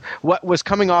took what was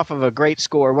coming off of a great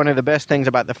score, one of the best things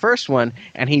about the first one,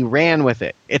 and he ran with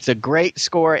it. It's a great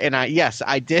score, and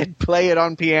I did play it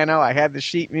on piano. I had the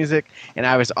sheet music, and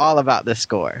I was all about this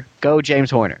score. Go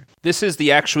James Horner. This is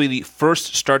actually the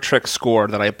first Star Trek score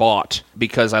that I bought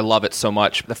because I love it so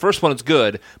much. The first one is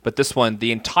good, but this one,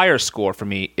 the entire score for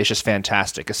me is just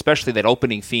fantastic, especially that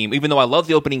opening theme. Even though I love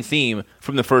the opening theme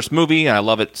from the first movie, and I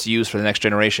love its use for the Next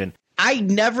Generation. I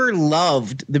never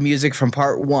loved the music from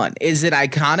part one. Is it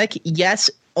iconic? Yes,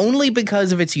 only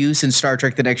because of its use in Star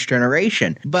Trek The Next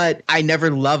Generation. But I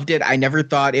never loved it. I never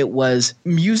thought it was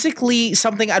musically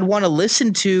something I'd want to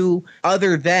listen to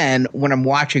other than when I'm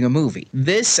watching a movie.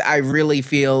 This, I really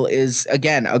feel, is,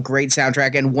 again, a great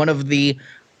soundtrack and one of the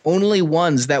only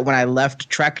ones that when I left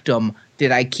Trekdom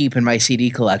did I keep in my CD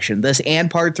collection. This and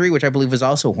Part 3, which I believe was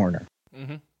also Horner.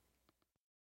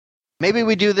 Maybe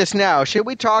we do this now. Should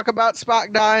we talk about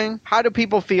Spock dying? How do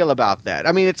people feel about that?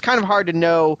 I mean, it's kind of hard to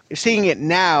know. Seeing it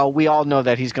now, we all know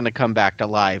that he's going to come back to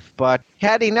life. But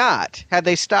had he not, had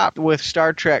they stopped with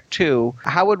Star Trek II,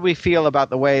 how would we feel about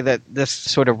the way that this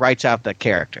sort of writes out the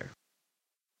character?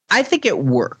 I think it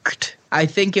worked. I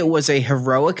think it was a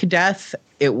heroic death.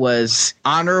 It was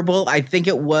honorable. I think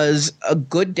it was a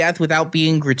good death without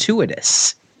being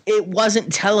gratuitous. It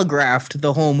wasn't telegraphed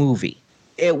the whole movie.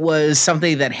 It was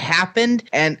something that happened,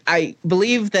 and I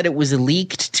believe that it was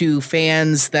leaked to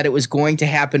fans that it was going to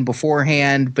happen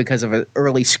beforehand because of an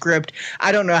early script.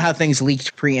 I don't know how things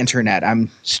leaked pre-internet.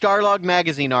 Starlog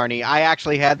magazine, Arnie. I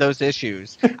actually had those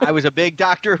issues. I was a big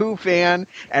Doctor Who fan,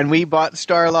 and we bought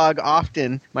Starlog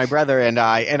often, my brother and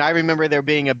I remember there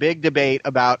being a big debate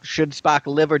about should Spock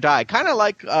live or die, kind of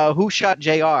like Who Shot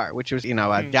JR, which was,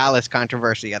 a Dallas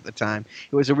controversy at the time.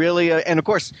 It was a really, and of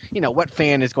course, what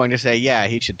fan is going to say, yeah,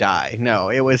 he should die? No,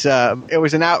 it was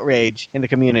an outrage in the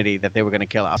community that they were going to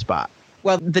kill Spock.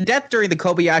 Well, the death during the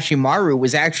Kobayashi Maru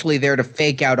was actually there to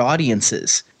fake out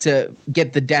audiences, to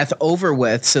get the death over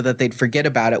with so that they'd forget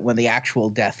about it when the actual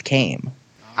death came.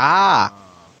 But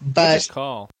Good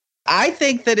call. I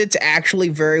think that it's actually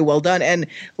very well done. And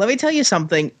let me tell you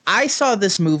something. I saw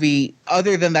this movie,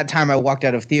 other than that time I walked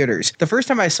out of theaters, the first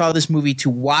time I saw this movie to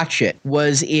watch it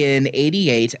was in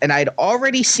 '88, and I'd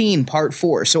already seen Part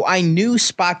 4, so I knew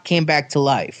Spock came back to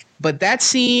life. But that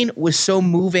scene was so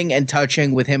moving and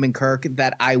touching with him and Kirk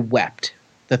that I wept.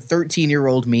 The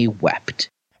 13-year-old me wept.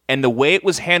 And the way it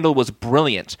was handled was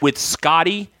brilliant, with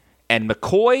Scotty and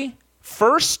McCoy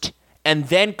first, and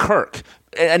then Kirk.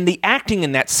 And the acting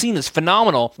in that scene is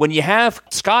phenomenal when you have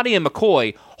Scotty and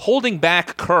McCoy holding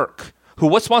back Kirk,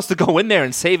 who just wants to go in there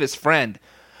and save his friend.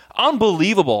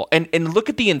 Unbelievable. And look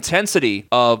at the intensity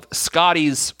of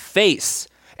Scotty's face.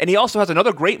 And he also has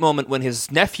another great moment when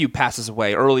his nephew passes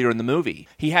away earlier in the movie.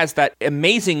 He has that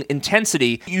amazing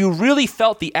intensity. You really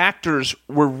felt the actors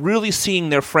were really seeing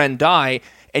their friend die,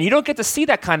 and you don't get to see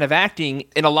that kind of acting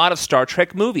in a lot of Star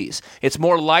Trek movies. It's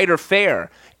more lighter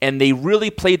fare, and they really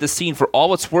played the scene for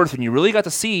all it's worth, and you really got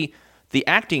to see the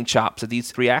acting chops of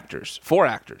these four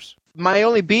actors. My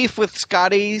only beef with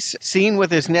Scotty's scene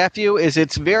with his nephew is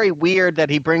it's very weird that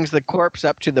he brings the corpse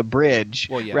up to the bridge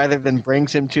rather than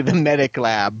brings him to the medic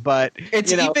lab. But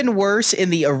it's even worse in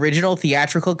the original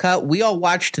theatrical cut. We all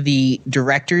watched the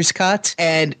director's cut,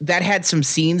 and that had some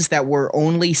scenes that were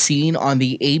only seen on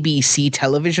the ABC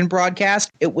television broadcast.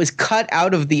 It was cut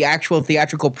out of the actual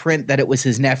theatrical print that it was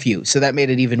his nephew, so that made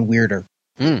it even weirder.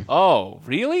 Oh,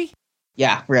 really?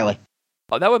 Yeah, really.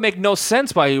 Oh, that would make no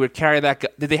sense why you would carry that.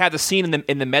 Did they have the scene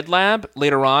in the med lab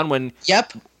later on when?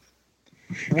 Yep.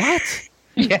 What?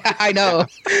 Yeah, I know.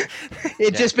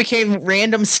 It just became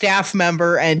random staff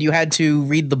member, and you had to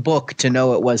read the book to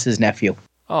know it was his nephew.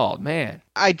 Oh, man.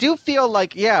 I do feel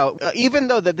like, even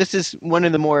though that this is one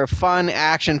of the more fun,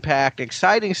 action-packed,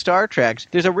 exciting Star Treks,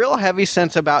 there's a real heavy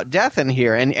sense about death in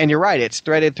here. And you're right, it's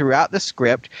threaded throughout the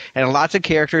script, and lots of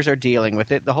characters are dealing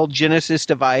with it. The whole Genesis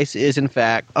device is, in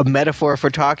fact, a metaphor for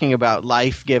talking about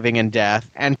life-giving and death.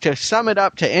 And to sum it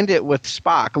up, to end it with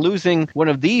Spock losing one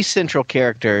of these central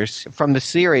characters from the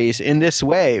series in this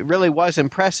way really was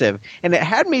impressive. And it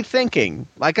had me thinking,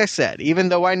 like I said, even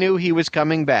though I knew he was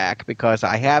coming back, because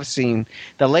I have seen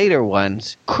the later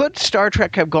ones, could Star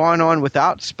Trek have gone on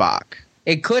without Spock?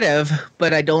 It could have,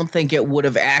 but I don't think it would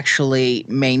have actually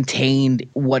maintained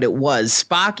what it was.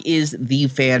 Spock is the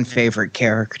fan favorite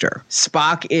character.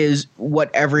 Spock is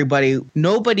what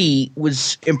nobody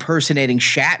was impersonating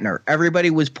Shatner.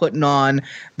 Everybody was putting on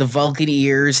the Vulcan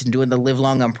ears and doing the live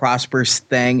long and prosperous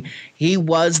thing. He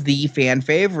was the fan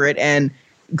favorite, and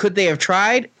could they have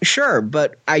tried? Sure,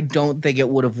 but I don't think it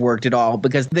would have worked at all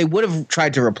because they would have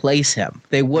tried to replace him.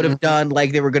 They would have done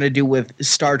like they were going to do with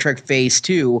Star Trek Phase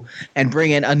 2 and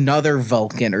bring in another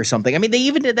Vulcan or something. I mean, they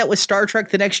even did that with Star Trek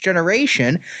The Next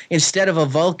Generation. Instead of a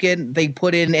Vulcan, they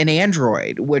put in an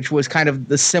android, which was kind of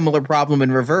the similar problem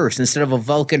in reverse. Instead of a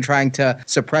Vulcan trying to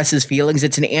suppress his feelings,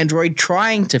 it's an android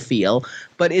trying to feel,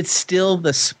 but it's still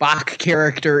the Spock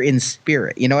character in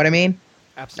spirit. You know what I mean?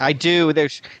 Absolutely. I do.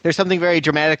 There's something very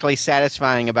dramatically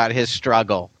satisfying about his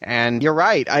struggle. And you're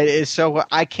right. So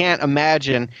I can't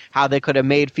imagine how they could have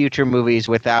made future movies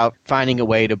without finding a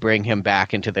way to bring him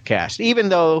back into the cast, even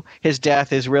though his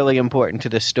death is really important to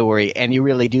the story and you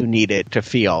really do need it to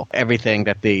feel everything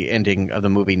that the ending of the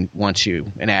movie wants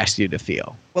you and asks you to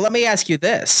feel. Well, let me ask you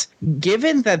this.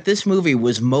 Given that this movie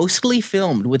was mostly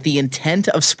filmed with the intent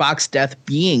of Spock's death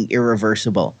being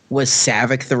irreversible, was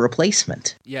Saavik the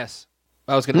replacement? Yes.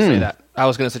 I was going to say that. I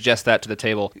was going to suggest that to the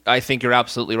table. I think you're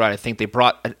absolutely right. I think they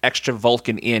brought an extra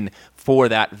Vulcan in for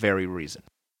that very reason.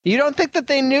 You don't think that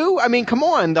they knew? I mean, come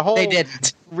on. The whole They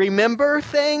didn't. remember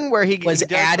thing where he Was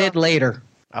added later.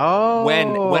 Oh.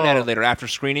 When added later? After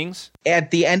screenings?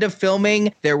 At the end of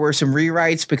filming, there were some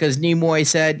rewrites because Nimoy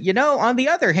said, on the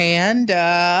other hand,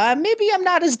 maybe I'm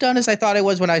not as done as I thought I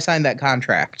was when I signed that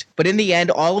contract. But in the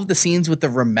end, all of the scenes with the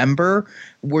remember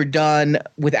were done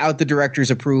without the director's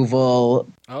approval.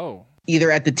 Oh. Either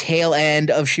at the tail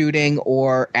end of shooting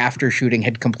or after shooting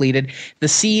had completed. The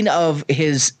scene of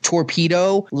his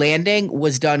torpedo landing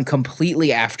was done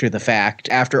completely after the fact,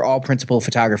 after all principal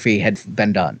photography had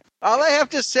been done. All I have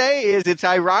to say is it's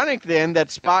ironic then that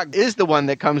Spock is the one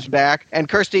that comes back and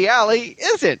Kirstie Alley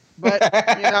isn't. But,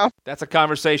 That's a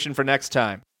conversation for next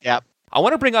time. Yep. I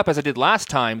want to bring up, as I did last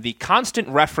time, the constant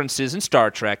references in Star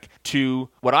Trek to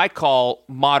what I call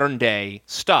modern-day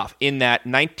stuff in that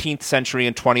 19th century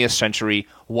and 20th century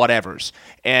whatevers.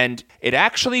 And it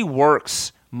actually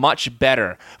works much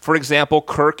better. For example,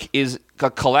 Kirk is a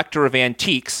collector of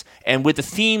antiques, and with the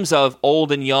themes of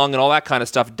old and young and all that kind of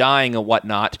stuff dying and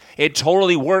whatnot, it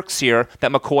totally works here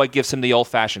that McCoy gives him the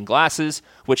old-fashioned glasses,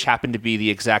 which happen to be the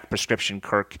exact prescription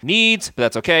Kirk needs, but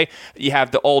that's okay. You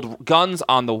have the old guns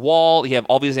on the wall. You have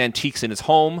all these antiques in his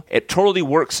home. It totally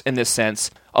works in this sense.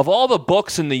 Of all the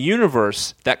books in the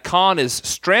universe that Khan is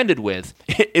stranded with,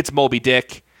 it's Moby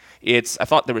Dick. I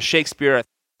thought there was Shakespeare.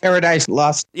 Paradise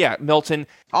Lost. Yeah, Milton.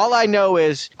 All I know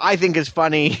is I think it's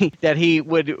funny that he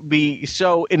would be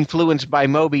so influenced by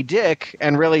Moby Dick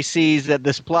and really sees that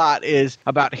this plot is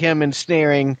about him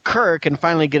ensnaring Kirk and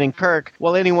finally getting Kirk.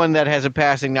 Well, anyone that has a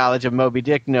passing knowledge of Moby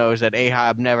Dick knows that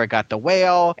Ahab never got the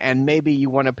whale, and maybe you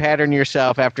want to pattern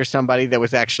yourself after somebody that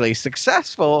was actually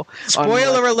successful.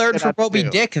 Spoiler alert for Moby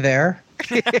Dick there.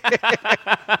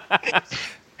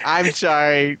 I'm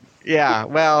sorry. Yeah,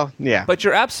 well, yeah. But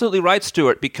you're absolutely right,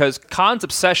 Stuart, because Khan's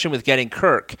obsession with getting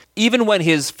Kirk, even when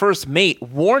his first mate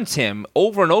warns him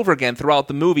over and over again throughout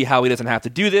the movie how he doesn't have to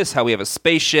do this, how we have a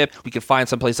spaceship, we can find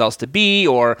someplace else to be,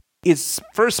 or his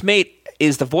first mate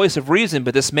is the voice of reason,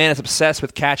 but this man is obsessed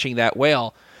with catching that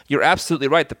whale. You're absolutely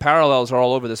right. The parallels are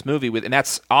all over this movie, and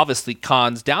that's obviously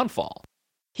Khan's downfall.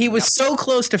 He was so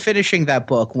close to finishing that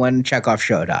book when Chekhov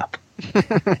showed up.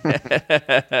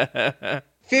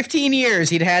 15 years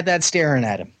he'd had that staring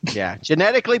at him. Yeah,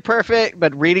 genetically perfect,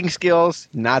 but reading skills,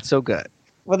 not so good.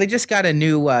 Well, they just got a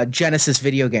new Genesis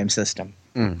video game system.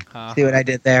 See what I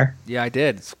did there? Yeah, I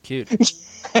did. It's cute.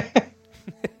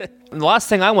 And the last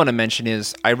thing I want to mention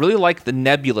is I really like the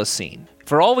Nebula scene.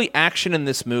 For all the action in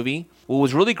this movie, what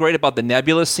was really great about the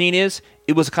Nebula scene is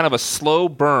it was kind of a slow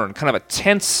burn, kind of a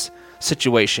tense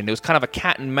situation. It was kind of a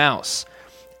cat and mouse.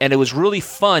 And it was really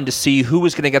fun to see who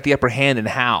was going to get the upper hand and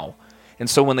how. And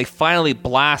so when they finally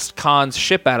blast Khan's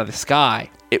ship out of the sky,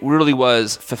 it really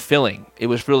was fulfilling. It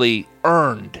was really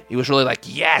earned. It was really like,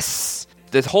 yes!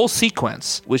 The whole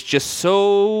sequence was just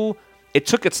so... It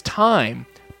took its time,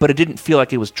 but it didn't feel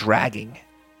like it was dragging.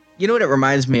 You know what it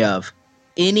reminds me of?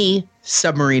 Any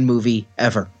submarine movie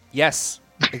ever. Yes,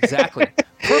 exactly.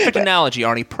 Perfect analogy,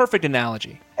 Arnie. Perfect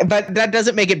analogy. But that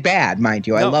doesn't make it bad, mind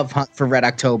you. No. I love Hunt for Red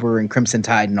October and Crimson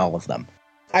Tide and all of them.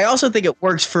 I also think it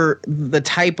works for the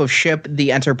type of ship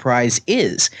the Enterprise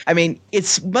is. I mean,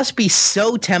 it must be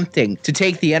so tempting to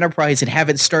take the Enterprise and have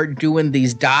it start doing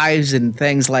these dives and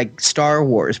things like Star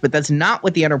Wars, but that's not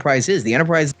what the Enterprise is. The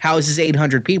Enterprise houses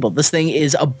 800 people. This thing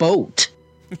is a boat.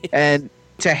 And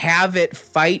to have it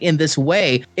fight in this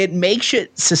way, it makes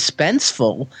it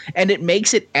suspenseful and it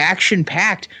makes it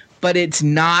action-packed, but it's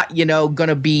not, going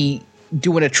to be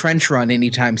doing a trench run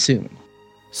anytime soon.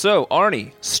 So,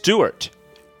 Arnie, Stuart,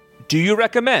 do you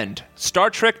recommend Star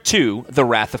Trek II, The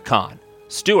Wrath of Khan?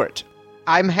 Stuart.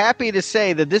 I'm happy to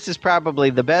say that this is probably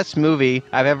the best movie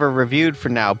I've ever reviewed for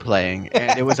Now Playing,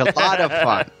 and it was a lot of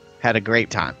fun. Had a great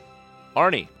time.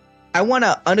 Arnie. I want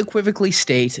to unequivocally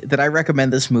state that I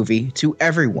recommend this movie to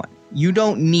everyone. You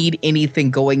don't need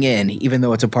anything going in, even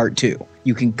though it's a part 2.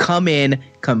 You can come in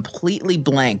completely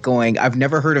blank going, I've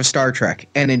never heard of Star Trek,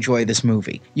 and enjoy this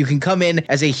movie. You can come in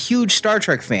as a huge Star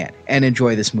Trek fan and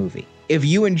enjoy this movie. If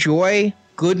you enjoy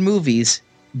good movies,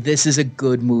 this is a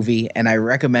good movie, and I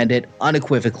recommend it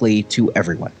unequivocally to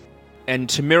everyone. And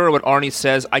to mirror what Arnie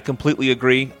says, I completely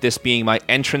agree. This being my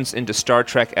entrance into Star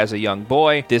Trek as a young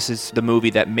boy, this is the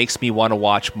movie that makes me want to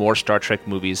watch more Star Trek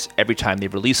movies every time they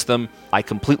release them. I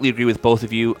completely agree with both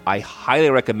of you. I highly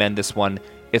recommend this one.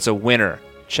 It's a winner.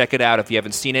 Check it out if you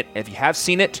haven't seen it. If you have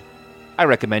seen it, I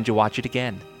recommend you watch it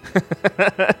again.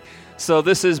 So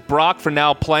this is Brock for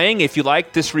Now Playing. If you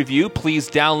like this review, please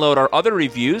download our other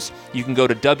reviews. You can go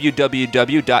to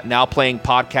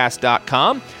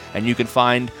www.nowplayingpodcast.com and you can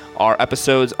find our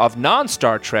episodes of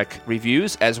non-Star Trek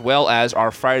reviews, as well as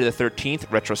our Friday the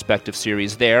 13th retrospective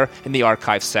series there in the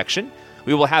archive section.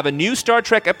 We will have a new Star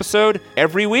Trek episode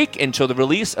every week until the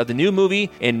release of the new movie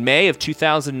in May of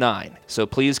 2009. So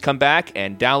please come back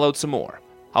and download some more.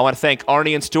 I want to thank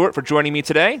Arnie and Stuart for joining me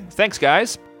today. Thanks,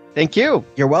 guys. Thank you.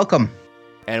 You're welcome.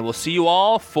 And we'll see you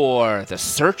all for The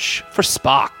Search for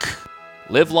Spock.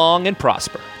 Live long and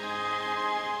prosper.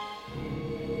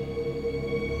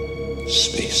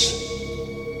 Space,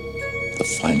 the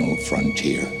final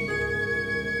frontier.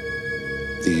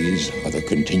 These are the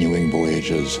continuing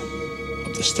voyages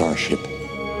of the starship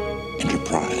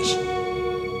Enterprise.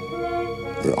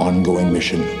 Her ongoing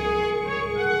mission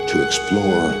to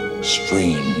explore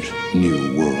strange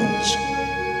new worlds,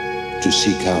 to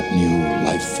seek out new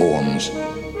life forms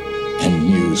and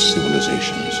new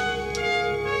civilizations,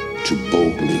 to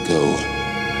boldly go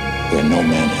where no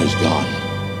man has gone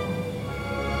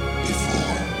before.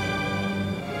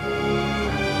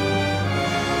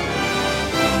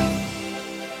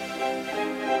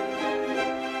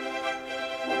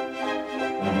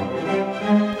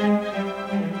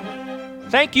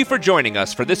 Thank you for joining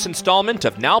us for this installment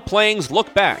of Now Playing's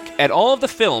Look Back at all of the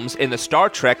films in the Star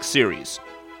Trek series.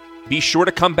 Be sure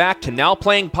to come back to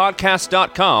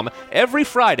NowPlayingPodcast.com every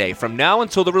Friday from now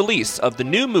until the release of the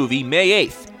new movie May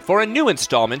 8th for a new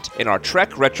installment in our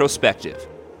Trek retrospective.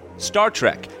 Star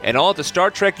Trek, and all the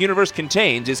Star Trek universe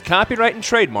contains is copyright and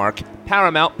trademark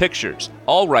Paramount Pictures.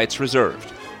 All rights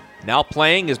reserved. Now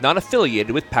Playing is not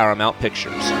affiliated with Paramount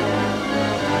Pictures.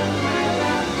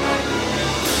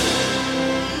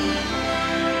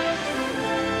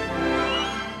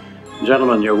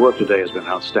 Gentlemen, your work today has been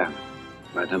outstanding.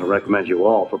 I tend to recommend you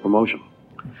all for promotion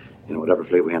in whatever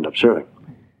fleet we end up serving.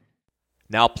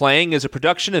 Now Playing is a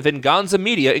production of Venganza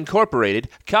Media Incorporated,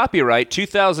 copyright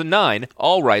 2009,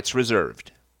 all rights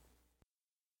reserved.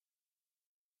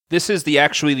 This is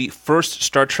actually the first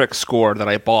Star Trek score that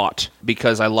I bought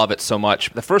because I love it so much.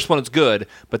 The first one is good,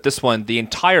 but this one, the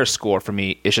entire score for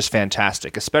me is just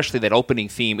fantastic, especially that opening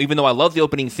theme. Even though I love the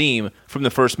opening theme from the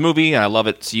first movie, and I love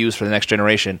it's used for the Next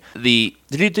Generation, the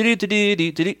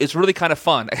it's really kind of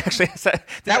fun. Actually,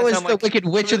 that was the Wicked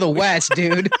Witch of the West,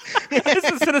 dude. I was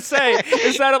just going to say,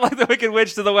 it sounded like the Wicked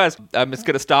Witch to the West. I'm just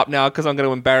going to stop now because I'm going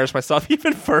to embarrass myself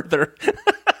even further.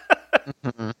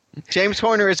 Mm-hmm. James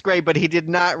Horner is great, but he did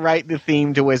not write the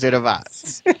theme to Wizard of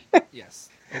Oz. Yes.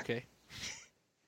 Okay.